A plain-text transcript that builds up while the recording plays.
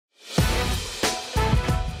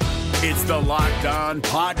It's the Locked On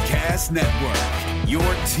Podcast Network, your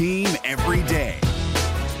team every day.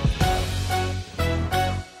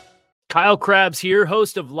 Kyle Krabs here,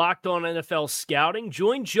 host of Locked On NFL Scouting.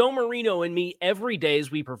 Join Joe Marino and me every day as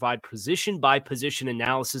we provide position-by-position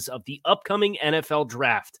analysis of the upcoming NFL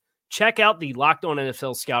Draft. Check out the Locked On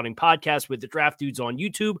NFL Scouting podcast with the Draft Dudes on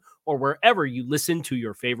YouTube or wherever you listen to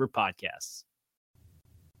your favorite podcasts.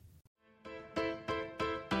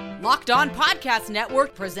 Locked On Podcast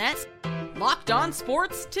Network presents Locked On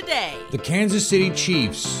Sports Today. The Kansas City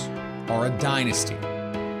Chiefs are a dynasty.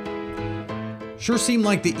 Sure seemed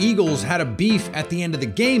like the Eagles had a beef at the end of the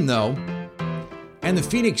game, though. And the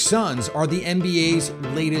Phoenix Suns are the NBA's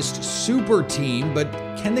latest super team, but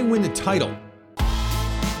can they win the title?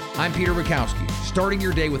 I'm Peter Bukowski, starting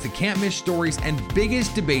your day with the can't-miss stories and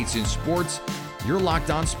biggest debates in sports. You're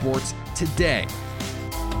Locked On Sports Today.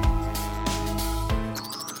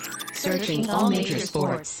 Searching all major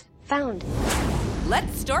sports. Found.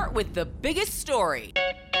 Let's start with the biggest story.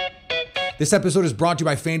 This episode is brought to you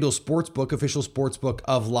by FanDuel Sportsbook, official sportsbook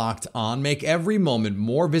of Locked On. Make every moment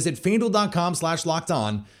more. Visit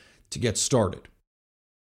FanDuel.com/LockedOn to get started.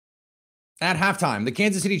 At halftime, the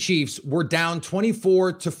Kansas City Chiefs were down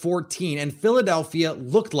 24-14, and Philadelphia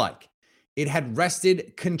looked like it had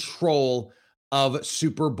wrested control of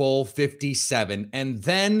Super Bowl 57. And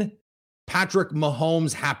then Patrick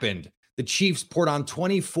Mahomes happened. The Chiefs poured on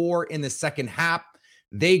 24 in the second half.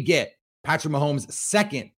 They get Patrick Mahomes'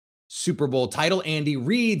 second Super Bowl title, Andy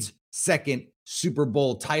Reid's second Super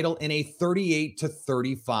Bowl title in a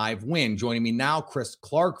 38-35 win. Joining me now, Chris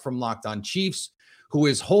Clark from Locked On Chiefs, who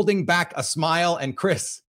is holding back a smile. And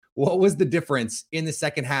Chris, what was the difference in the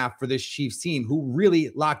second half for this Chiefs team, who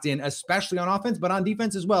really locked in, especially on offense, but on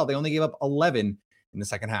defense as well? They only gave up 11 in the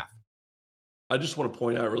second half. I just want to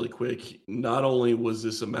point out really quick, not only was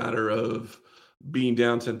this a matter of being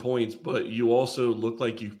down 10 points, but you also looked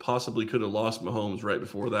like you possibly could have lost Mahomes right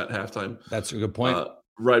before that halftime. That's a good point.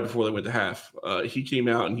 Right before they went to half. He came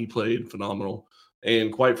out and he played phenomenal.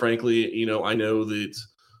 And quite frankly, I know that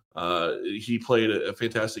he played a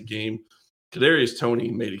fantastic game. Kadarius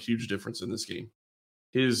Toney made a huge difference in this game.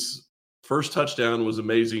 His first touchdown was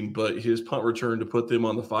amazing, but his punt return to put them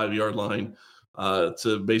on the 5-yard line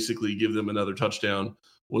to basically give them another touchdown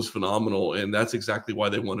was phenomenal. And that's exactly why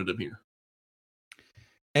they wanted him here.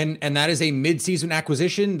 And that is a midseason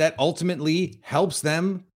acquisition that ultimately helps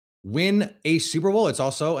them win a Super Bowl. It's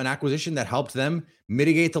also an acquisition that helped them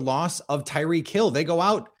mitigate the loss of Tyreek Hill. They go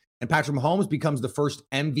out and Patrick Mahomes becomes the first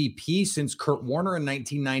MVP since Kurt Warner in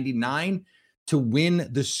 1999 to win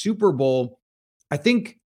the Super Bowl. I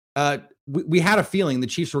think we had a feeling the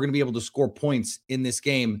Chiefs were going to be able to score points in this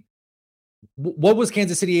game. What was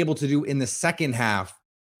Kansas City able to do in the second half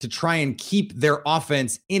to try and keep their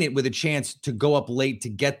offense in it with a chance to go up late to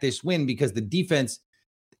get this win? Because the defense,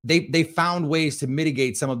 they found ways to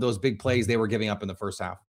mitigate some of those big plays they were giving up in the first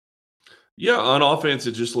half. Yeah, on offense,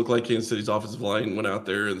 it just looked like Kansas City's offensive line went out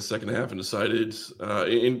there in the second half and decided,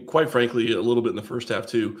 and quite frankly, a little bit in the first half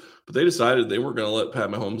too, but they decided they weren't going to let Pat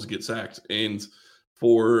Mahomes get sacked. And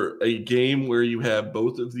for a game where you have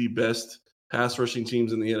both of the best pass rushing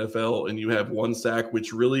teams in the NFL and you have one sack,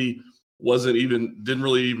 which really didn't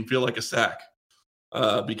really even feel like a sack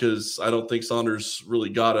because I don't think Saunders really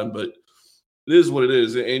got him, but it is what it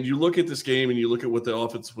is. And you look at this game and you look at what the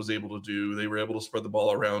offense was able to do. They were able to spread the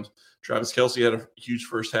ball around. Travis Kelce had a huge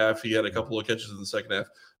first half. He had a couple of catches in the second half.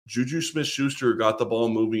 Juju Smith-Schuster got the ball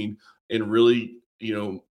moving and really,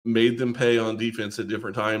 made them pay on defense at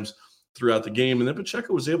different times throughout the game. And then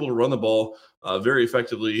Pacheco was able to run the ball very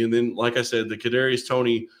effectively. And then, like I said, the Kadarius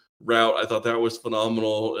Toney route, I thought that was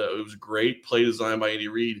phenomenal. It was great play design by Andy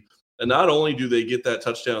Reid. And not only do they get that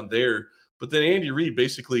touchdown there, but then Andy Reid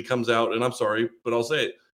basically comes out, and I'm sorry, but I'll say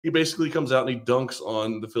it. He basically comes out and he dunks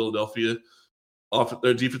on the Philadelphia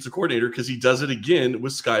their defensive coordinator because he does it again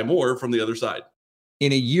with Sky Moore from the other side.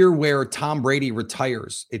 In a year where Tom Brady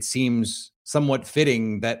retires, it seems somewhat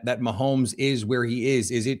fitting that Mahomes is where he is.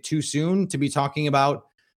 Is it too soon to be talking about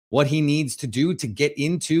what he needs to do to get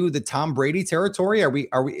into the Tom Brady territory? Are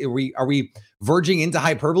we verging into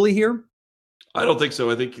hyperbole here? I don't think so.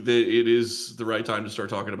 I think that it is the right time to start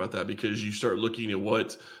talking about that because you start looking at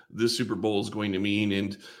what this Super Bowl is going to mean.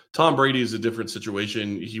 And Tom Brady is a different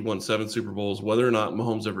situation. He won 7 Super Bowls. Whether or not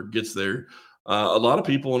Mahomes ever gets there, a lot of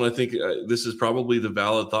people, and I think this is probably the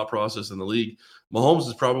valid thought process in the league, Mahomes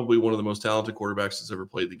is probably one of the most talented quarterbacks that's ever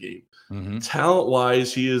played the game. Mm-hmm.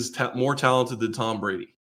 Talent-wise, he is more talented than Tom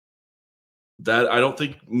Brady. That I don't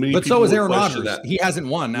think many people. But so is Aaron Rodgers. That. He hasn't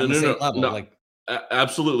won at the same level. No.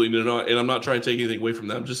 Absolutely. No, and I'm not trying to take anything away from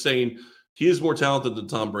that. I'm just saying he is more talented than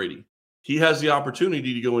Tom Brady. he has the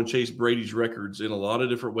opportunity to go and chase Brady's records in a lot of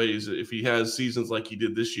different ways. If he has seasons like he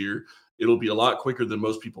did this year, it'll be a lot quicker than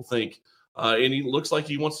most people think. And he looks like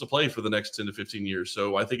he wants to play for the next 10 to 15 years.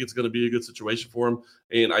 So I think it's going to be a good situation for him.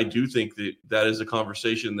 And I do think that that is a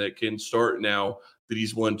conversation that can start now that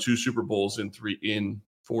he's won 2 Super Bowls in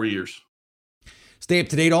 4 years. Stay up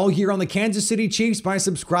to date all year on the Kansas City Chiefs by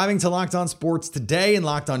subscribing to Locked On Sports today and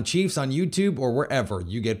Locked On Chiefs on YouTube or wherever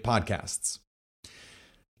you get podcasts.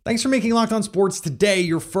 Thanks for making Locked On Sports today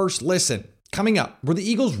your first listen. Coming up, were the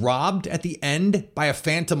Eagles robbed at the end by a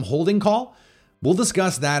phantom holding call? We'll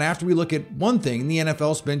discuss that after we look at one thing the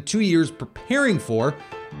NFL spent 2 years preparing for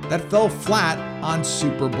that fell flat on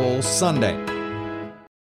Super Bowl Sunday.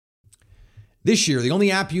 This year, the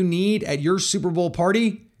only app you need at your Super Bowl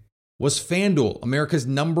party was FanDuel, America's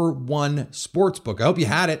 #1 sportsbook. I hope you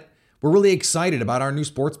had it. We're really excited about our new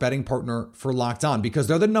sports betting partner for Locked On because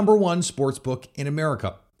they're the #1 sportsbook in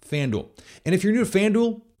America, FanDuel. And if you're new to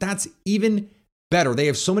FanDuel, that's even better. They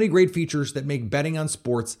have so many great features that make betting on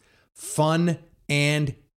sports fun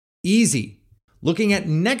and easy. Looking at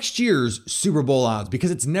next year's Super Bowl odds because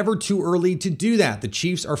it's never too early to do that. The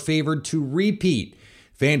Chiefs are favored to repeat.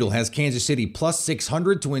 FanDuel has Kansas City plus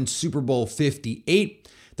 600 to win Super Bowl 58.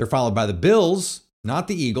 They're followed by the Bills, not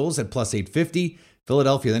the Eagles, at plus 850.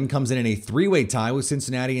 Philadelphia then comes in a 3-way tie with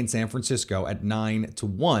Cincinnati and San Francisco at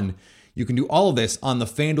 9-1. You can do all of this on the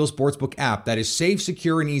FanDuel Sportsbook app that is safe,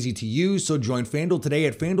 secure, and easy to use. So join FanDuel today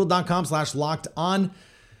at FanDuel.com/lockedon.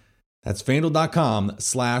 That's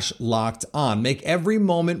FanDuel.com/lockedon. Make every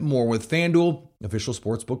moment more with FanDuel, official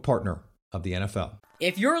sportsbook partner of the NFL.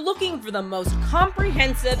 If you're looking for the most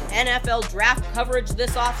comprehensive NFL draft coverage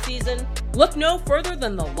this offseason, look no further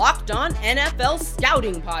than the Locked On NFL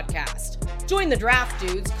Scouting Podcast. Join the draft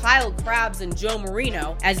dudes, Kyle Krabs and Joe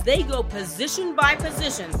Marino, as they go position by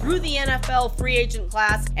position through the NFL free agent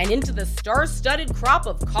class and into the star-studded crop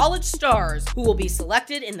of college stars who will be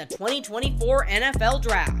selected in the 2024 NFL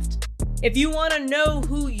Draft. If you want to know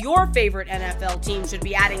who your favorite NFL team should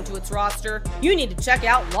be adding to its roster, you need to check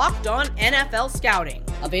out Locked On NFL Scouting,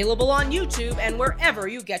 available on YouTube and wherever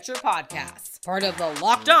you get your podcasts. Part of the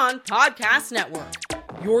Locked On Podcast Network,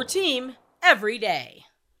 your team every day.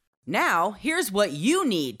 Now, here's what you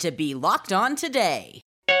need to be locked on today.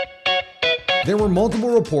 There were multiple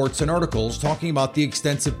reports and articles talking about the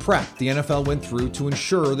extensive prep the NFL went through to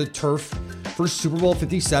ensure the turf for Super Bowl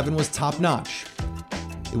 57 was top-notch.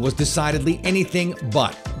 It was decidedly anything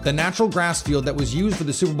but. The natural grass field that was used for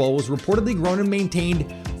the Super Bowl was reportedly grown and maintained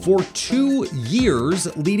for 2 years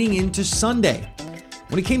leading into Sunday.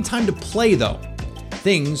 When it came time to play, though,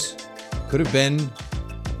 things could have been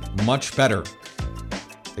much better.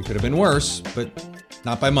 They could have been worse, but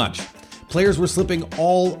not by much. Players were slipping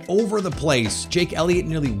all over the place. Jake Elliott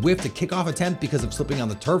nearly whiffed a kickoff attempt because of slipping on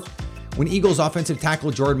the turf. When Eagles offensive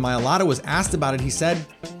tackle Jordan Mailata was asked about it, he said,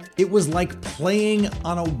 "It was like playing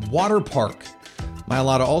on a water park."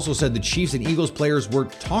 Mailata also said the Chiefs and Eagles players were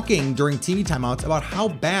talking during TV timeouts about how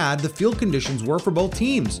bad the field conditions were for both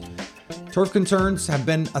teams. Turf concerns have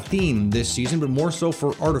been a theme this season, but more so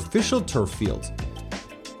for artificial turf fields.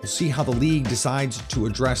 We'll see how the league decides to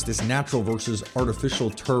address this natural versus artificial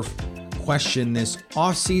turf question this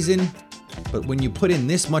offseason. But when you put in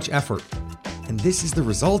this much effort and this is the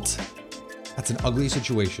result, that's an ugly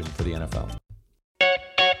situation for the NFL.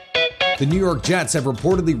 The New York Jets have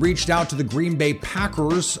reportedly reached out to the Green Bay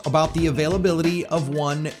Packers about the availability of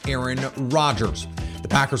one Aaron Rodgers. The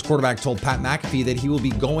Packers quarterback told Pat McAfee that he will be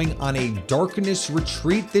going on a darkness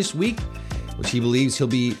retreat this week, which he believes he'll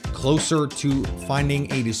be closer to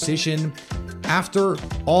finding a decision. After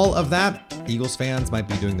all of that, Eagles fans might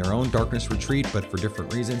be doing their own darkness retreat, but for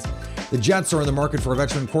different reasons. The Jets are in the market for a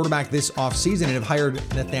veteran quarterback this offseason and have hired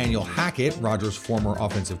Nathaniel Hackett, Rodgers' former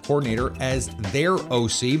offensive coordinator, as their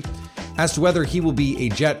OC. As to whether he will be a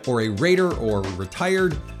Jet or a Raider or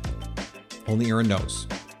retired, only Aaron knows.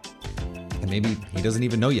 And maybe he doesn't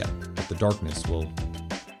even know yet, but the darkness will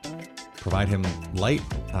provide him light.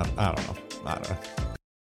 I don't know.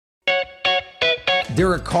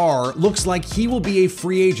 Derek Carr looks like he will be a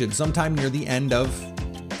free agent sometime near the end of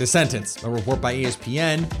the sentence. A report by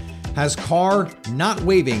ESPN has Carr not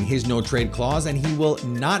waiving his no-trade clause, and he will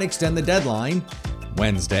not extend the deadline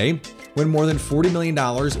Wednesday when more than $40 million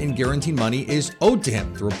in guaranteed money is owed to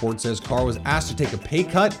him. The report says Carr was asked to take a pay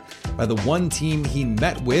cut by the one team he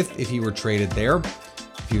met with if he were traded there.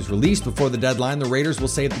 If he was released before the deadline, the Raiders will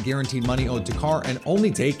save the guaranteed money owed to Carr and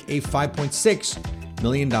only take a $5.6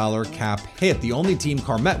 million cap hit. The only team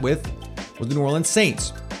Carr met with was the New Orleans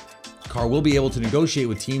Saints. Carr will be able to negotiate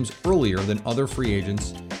with teams earlier than other free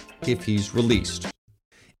agents if he's released.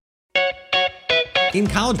 In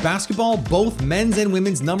college basketball, both men's and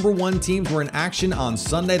women's number one teams were in action on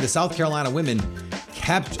Sunday. The South Carolina women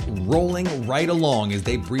kept rolling right along as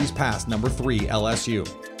they breezed past number 3 LSU.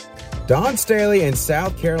 Dawn Staley and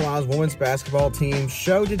South Carolina's women's basketball team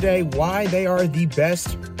showed today why they are the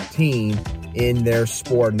best team in their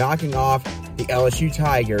sport, knocking off the LSU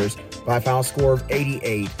Tigers by a final score of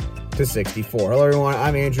 88-64. Hello, everyone.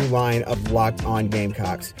 I'm Andrew Lyon of Locked On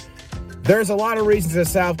Gamecocks. There's a lot of reasons that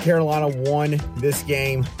South Carolina won this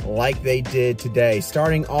game like they did today,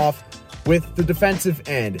 starting off with the defensive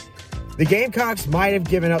end. The Gamecocks might have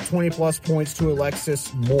given up 20-plus points to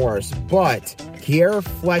Alexis Morris, but Kiera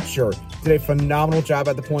Fletcher did a phenomenal job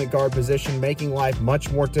at the point guard position, making life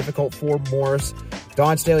much more difficult for Morris.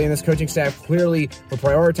 Dawn Staley and this coaching staff clearly were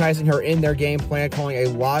prioritizing her in their game plan, calling a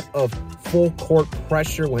lot of full-court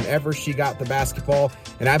pressure whenever she got the basketball,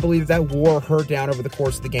 and I believe that wore her down over the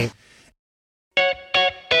course of the game.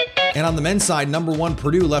 And on the men's side, number 1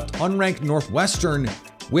 Purdue left unranked Northwestern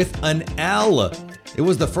with an L. It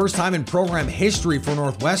was the first time in program history for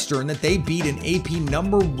Northwestern that they beat an AP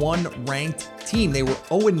number 1 ranked team. They were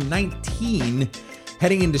 0-19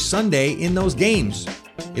 heading into Sunday in those games.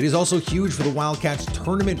 It is also huge for the Wildcats'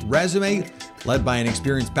 tournament resume, led by an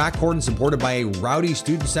experienced backcourt and supported by a rowdy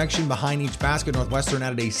student section behind each basket. Northwestern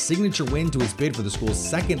added a signature win to its bid for the school's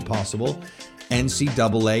second possible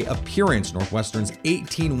NCAA appearance. Northwestern's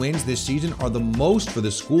 18 wins this season are the most for the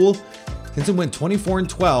school since it went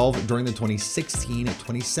 24-12 during the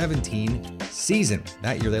 2016-2017 season.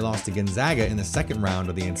 That year they lost to Gonzaga in the second round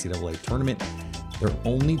of the NCAA tournament, their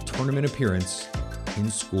only tournament appearance in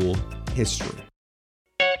school history.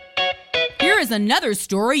 Here is another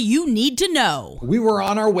story you need to know. We were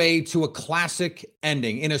on our way to a classic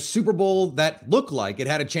ending in a Super Bowl that looked like it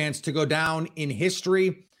had a chance to go down in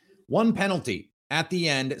history. One penalty at the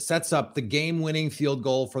end sets up the game-winning field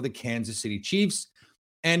goal for the Kansas City Chiefs.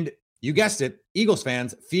 And you guessed it, Eagles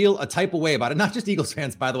fans feel a type of way about it. Not just Eagles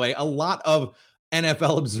fans, by the way. A lot of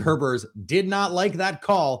NFL observers did not like that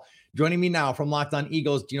call. Joining me now from Locked On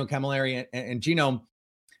Eagles, Gino Camilleri. And Gino,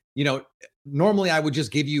 you know, normally I would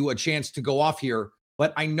just give you a chance to go off here,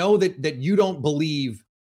 but I know that you don't believe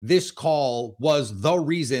this call was the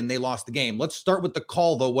reason they lost the game. Let's start with the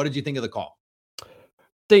call, though. What did you think of the call? I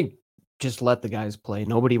think just let the guys play.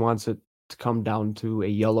 Nobody wants it to come down to a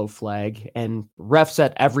yellow flag, and refs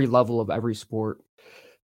at every level of every sport,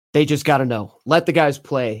 they just got to know, let the guys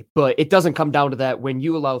play. But it doesn't come down to that when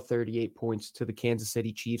you allow 38 points to the Kansas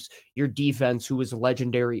City Chiefs. Your defense, who was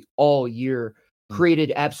legendary all year,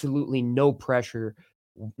 created absolutely no pressure,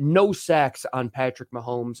 no sacks on Patrick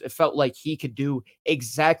Mahomes. It felt like he could do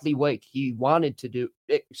exactly what he wanted to do.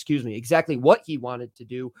 Exactly what he wanted to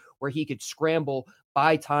do, where he could scramble,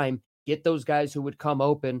 buy time, get those guys who would come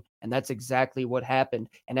open. And that's exactly what happened.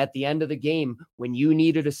 And at the end of the game, when you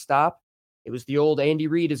needed a stop, it was the old Andy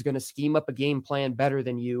Reid is going to scheme up a game plan better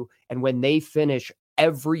than you. And when they finish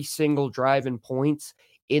every single drive in points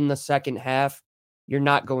in the second half, you're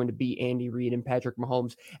not going to beat Andy Reid and Patrick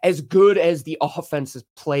Mahomes. As good as the offense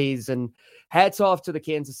plays, and hats off to the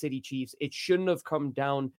Kansas City Chiefs, it shouldn't have come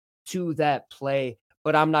down to that play,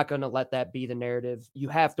 but I'm not going to let that be the narrative. You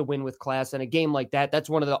have to win with class, and a game like that, that's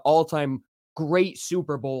one of the all-time great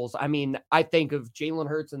Super Bowls. I mean, I think of Jalen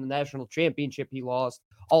Hurts in the national championship he lost,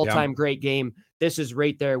 all-time great game. This is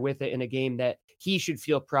right there with it in a game that he should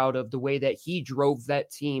feel proud of, the way that he drove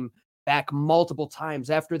that team back multiple times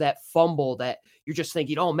after that fumble that you're just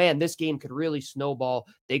thinking, oh man, this game could really snowball.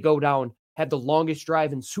 They go down, have the longest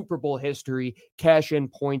drive in Super Bowl history, cash in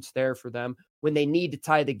points there for them. When they need to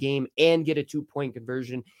tie the game and get a 2-point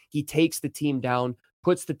conversion, he takes the team down,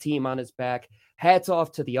 puts the team on his back. Hats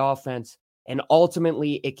off to the offense. And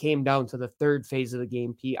ultimately, it came down to the third phase of the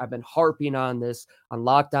game, Pete. I've been harping on this on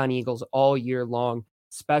Locked On Eagles all year long.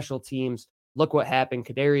 Special teams. Look what happened.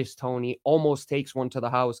 Kadarius Toney almost takes one to the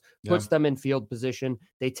house, puts them in field position.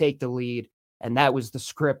 They take the lead, and that was the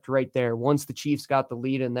script right there. Once the Chiefs got the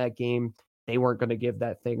lead in that game, they weren't going to give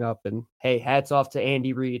that thing up. And hey, hats off to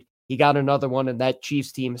Andy Reid. He got another one, and that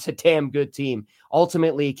Chiefs team is a damn good team.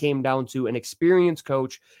 Ultimately, it came down to an experienced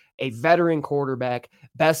coach, a veteran quarterback,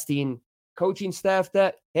 besting coaching staff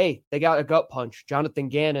that, hey, they got a gut punch. Jonathan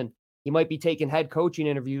Gannon, he might be taking head coaching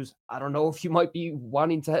interviews. I don't know if you might be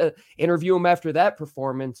wanting to interview him after that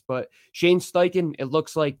performance, but Shane Steichen, it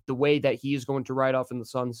looks like the way that he is going to ride off in the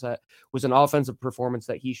sunset was an offensive performance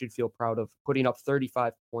that he should feel proud of, putting up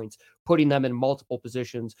 35 points, putting them in multiple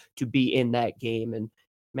positions to be in that game. And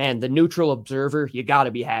man, the neutral observer, you got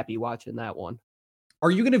to be happy watching that one. Are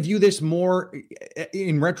you going to view this more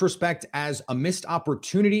in retrospect as a missed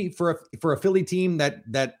opportunity for a Philly team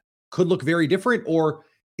that could look very different, or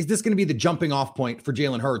is this going to be the jumping off point for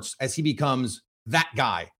Jalen Hurts as he becomes that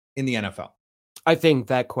guy in the NFL? I think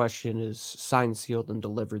that question is signed, sealed, and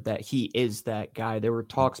delivered, that he is that guy. There were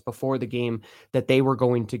talks before the game that they were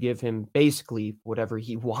going to give him basically whatever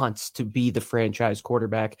he wants to be the franchise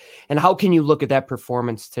quarterback. And how can you look at that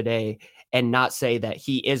performance today and not say that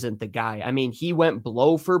he isn't the guy? I mean, he went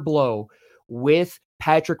blow for blow with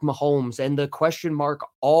Patrick Mahomes, and the question mark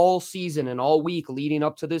all season and all week leading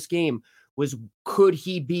up to this game was, could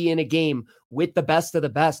he be in a game with the best of the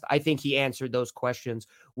best? I think he answered those questions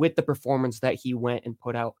with the performance that he went and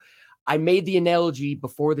put out. I made the analogy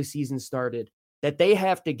before the season started that they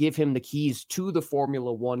have to give him the keys to the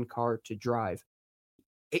Formula One car to drive.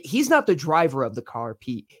 He's not the driver of the car,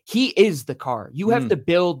 Pete. He is the car. You have to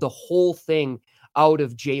build the whole thing out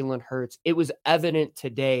of Jalen Hurts. It was evident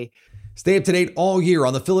today. Stay up to date all year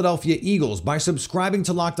on the Philadelphia Eagles by subscribing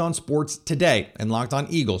to Locked On Sports today and Locked On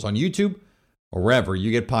Eagles on YouTube or wherever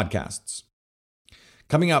you get podcasts.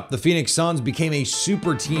 Coming up, the Phoenix Suns became a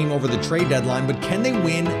super team over the trade deadline, but can they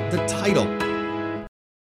win the title?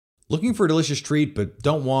 Looking for a delicious treat but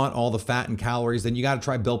don't want all the fat and calories? Then you got to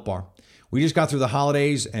try Built Bar. We just got through the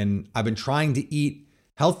holidays and I've been trying to eat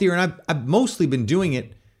healthier, and I've mostly been doing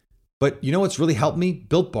it. But you know what's really helped me?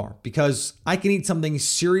 Built Bar, because I can eat something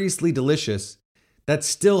seriously delicious that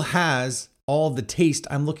still has all the taste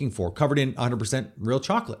I'm looking for, covered in 100% real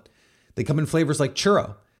chocolate. They come in flavors like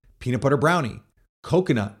churro, peanut butter brownie,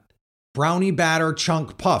 coconut, brownie batter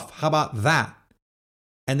chunk puff. How about that?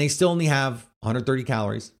 And they still only have 130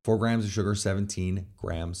 calories, 4 grams of sugar, 17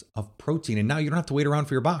 grams of protein. And now you don't have to wait around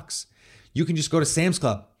for your box. You can just go to Sam's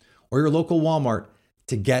Club or your local Walmart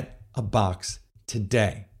to get a box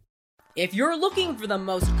today. If you're looking for the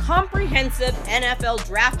most comprehensive NFL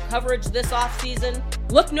draft coverage this offseason,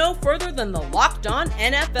 look no further than the Locked On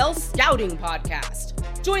NFL Scouting Podcast.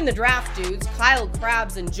 Join the draft dudes, Kyle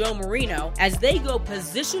Krabs and Joe Marino, as they go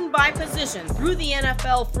position by position through the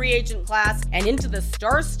NFL free agent class and into the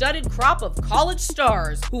star-studded crop of college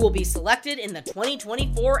stars who will be selected in the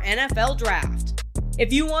 2024 NFL Draft.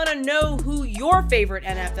 If you want to know who your favorite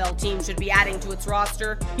NFL team should be adding to its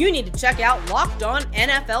roster, you need to check out Locked On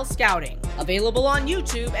NFL Scouting, available on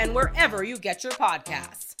YouTube and wherever you get your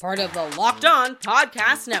podcasts. Part of the Locked On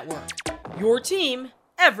Podcast Network, your team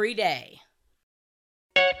every day.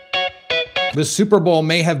 The Super Bowl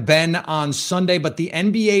may have been on Sunday, but the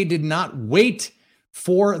NBA did not wait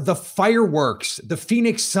for the fireworks. The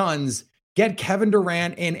Phoenix Suns get Kevin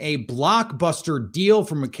Durant in a blockbuster deal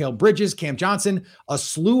from Mikal Bridges, Cam Johnson, a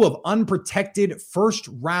slew of unprotected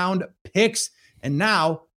first-round picks, and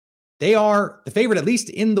now they are the favorite, at least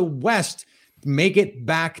in the West, to make it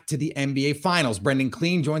back to the NBA Finals. Brendan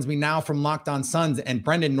Clean joins me now from Locked On Suns. And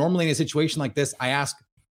Brendan, normally in a situation like this, I ask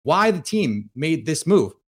why the team made this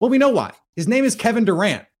move. Well, we know why. His name is Kevin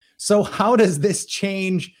Durant. So how does this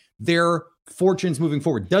change their fortunes moving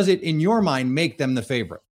forward? Does it, in your mind, make them the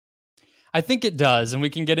favorite? I think it does, and we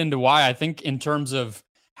can get into why. I think in terms of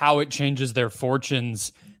how it changes their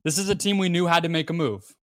fortunes, this is a team we knew had to make a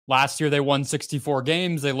move. Last year, they won 64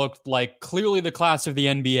 games. They looked like clearly the class of the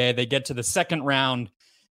NBA. They get to the second round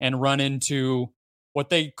and run into what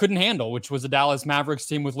they couldn't handle, which was a Dallas Mavericks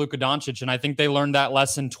team with Luka Doncic. And I think they learned that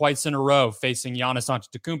lesson twice in a row, facing Giannis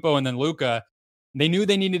Antetokounmpo and then Luka. They knew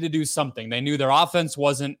they needed to do something. They knew their offense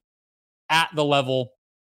wasn't at the level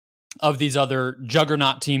of these other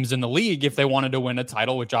juggernaut teams in the league if they wanted to win a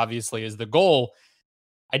title, which obviously is the goal.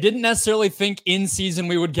 I didn't necessarily think in season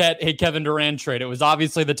we would get a Kevin Durant trade. It was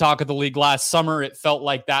obviously the talk of the league last summer. It felt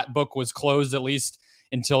like that book was closed, at least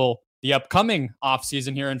until the upcoming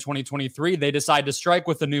offseason here in 2023. They decide to strike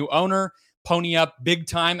with a new owner, pony up big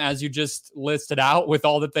time, as you just listed out, with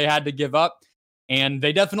all that they had to give up. And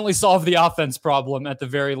they definitely solved the offense problem at the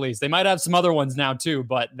very least. They might have some other ones now too,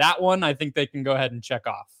 but that one I think they can go ahead and check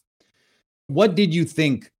off. What did you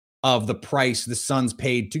think of the price the Suns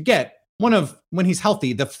paid to get one of, when he's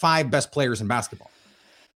healthy, the 5 best players in basketball?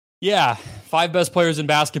 Yeah, 5 best players in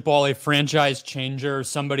basketball, a franchise changer,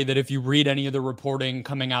 somebody that if you read any of the reporting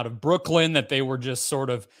coming out of Brooklyn, that they were just sort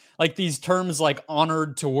of like these terms like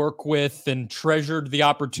honored to work with and treasured the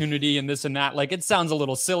opportunity and this and that. Like it sounds a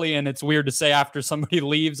little silly and it's weird to say after somebody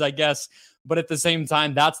leaves, I guess. But at the same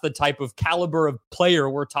time, that's the type of caliber of player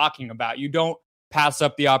we're talking about. You don't pass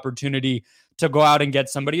up the opportunity to go out and get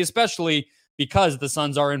somebody, especially because the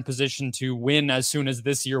Suns are in position to win as soon as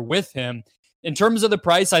this year with him. In terms of the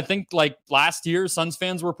price, I think like last year, Suns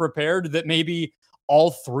fans were prepared that maybe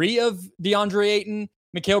all 3 of DeAndre Ayton,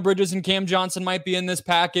 Mikal Bridges, and Cam Johnson might be in this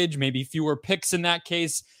package, maybe fewer picks in that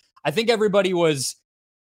case. I think everybody was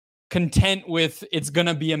content with it's going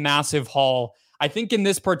to be a massive haul. I think in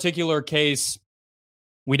this particular case,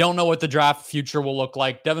 We don't know what the draft future will look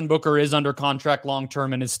like. Devin Booker is under contract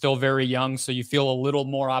long-term and is still very young, so you feel a little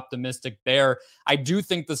more optimistic there. I do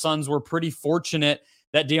think the Suns were pretty fortunate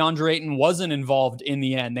that DeAndre Ayton wasn't involved in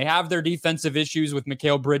the end. They have their defensive issues with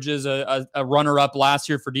Mikal Bridges, a runner-up last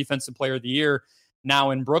year for Defensive Player of the Year,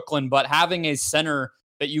 now in Brooklyn, but having a center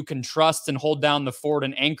that you can trust and hold down the fort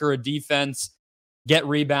and anchor a defense, get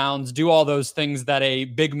rebounds, do all those things that a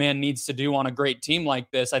big man needs to do on a great team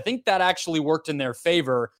like this, I think that actually worked in their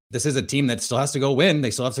favor. This is a team that still has to go win.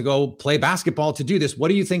 They still have to go play basketball to do this. What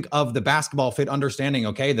do you think of the basketball fit understanding?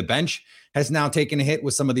 Okay, the bench has now taken a hit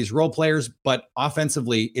with some of these role players, but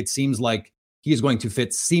offensively, it seems like he is going to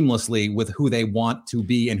fit seamlessly with who they want to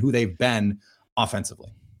be and who they've been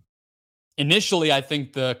offensively. Initially, I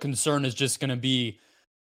think the concern is just going to be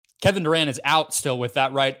Kevin Durant is out still with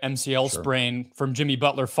that right MCL sprain from Jimmy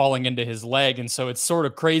Butler falling into his leg. And so it's sort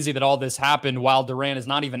of crazy that all this happened while Durant is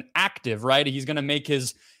not even active, right? He's going to make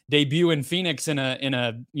his debut in Phoenix in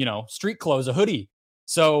a street clothes, a hoodie.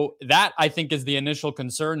 So that, I think, is the initial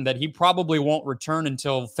concern, that he probably won't return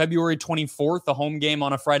until February 24th, a home game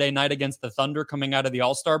on a Friday night against the Thunder coming out of the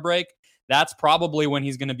All-Star break. That's probably when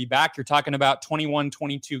he's going to be back. You're talking about 21,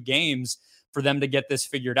 22 games for them to get this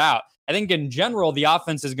figured out. I think in general, the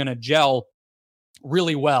offense is going to gel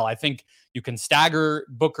really well. I think you can stagger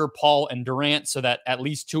Booker, Paul, and Durant so that at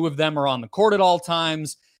least two of them are on the court at all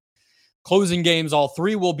times. Closing games, all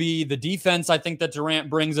three will be. The defense, I think, that Durant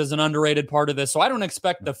brings as an underrated part of this. So I don't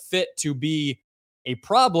expect the fit to be a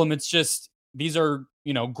problem. It's just these are,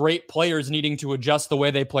 great players needing to adjust the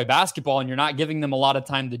way they play basketball, and you're not giving them a lot of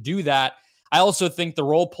time to do that. I also think the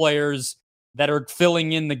role players that are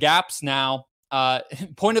filling in the gaps now,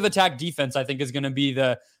 point of attack defense, I think, is going to be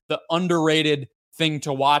the underrated thing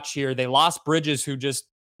to watch here. They lost Bridges, who just,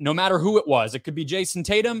 no matter who it was, it could be Jason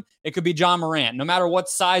Tatum, it could be John Morant. No matter what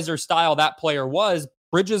size or style that player was,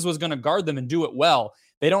 Bridges was going to guard them and do it well.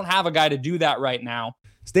 They don't have a guy to do that right now.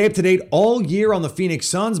 Stay up to date all year on the Phoenix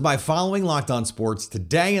Suns by following Locked On Sports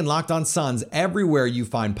today and Locked On Suns everywhere you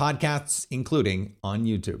find podcasts, including on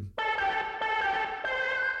YouTube.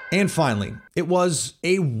 And finally, it was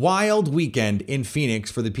a wild weekend in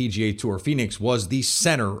Phoenix for the PGA Tour. Phoenix was the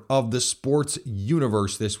center of the sports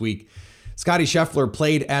universe this week. Scottie Scheffler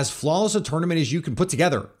played as flawless a tournament as you can put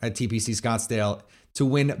together at TPC Scottsdale to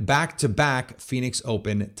win back-to-back Phoenix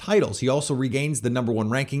Open titles. He also regains the number one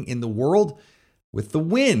ranking in the world with the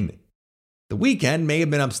win. The weekend may have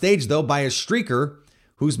been upstaged, though, by a streaker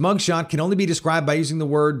whose mugshot can only be described by using the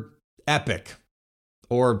word epic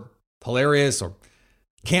or hilarious or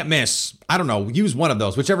can't miss. I don't know. Use one of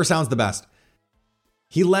those, whichever sounds the best.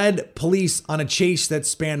 He led police on a chase that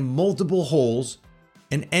spanned multiple holes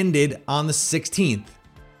and ended on the 16th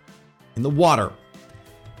in the water.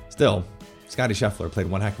 Still, Scottie Scheffler played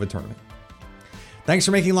one heck of a tournament. Thanks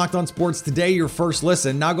for making Locked On Sports today your first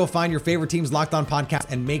listen. Now go find your favorite team's Locked On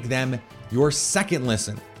podcast and make them your second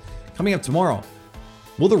listen. Coming up tomorrow,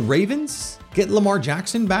 will the Ravens get Lamar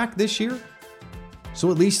Jackson back this year?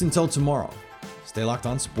 So at least until tomorrow, stay locked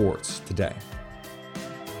on sports today.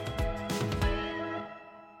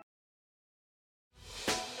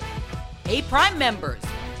 Hey, Prime members,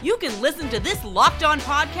 you can listen to this Locked On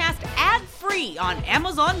podcast ad-free on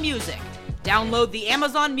Amazon Music. Download the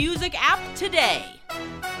Amazon Music app today.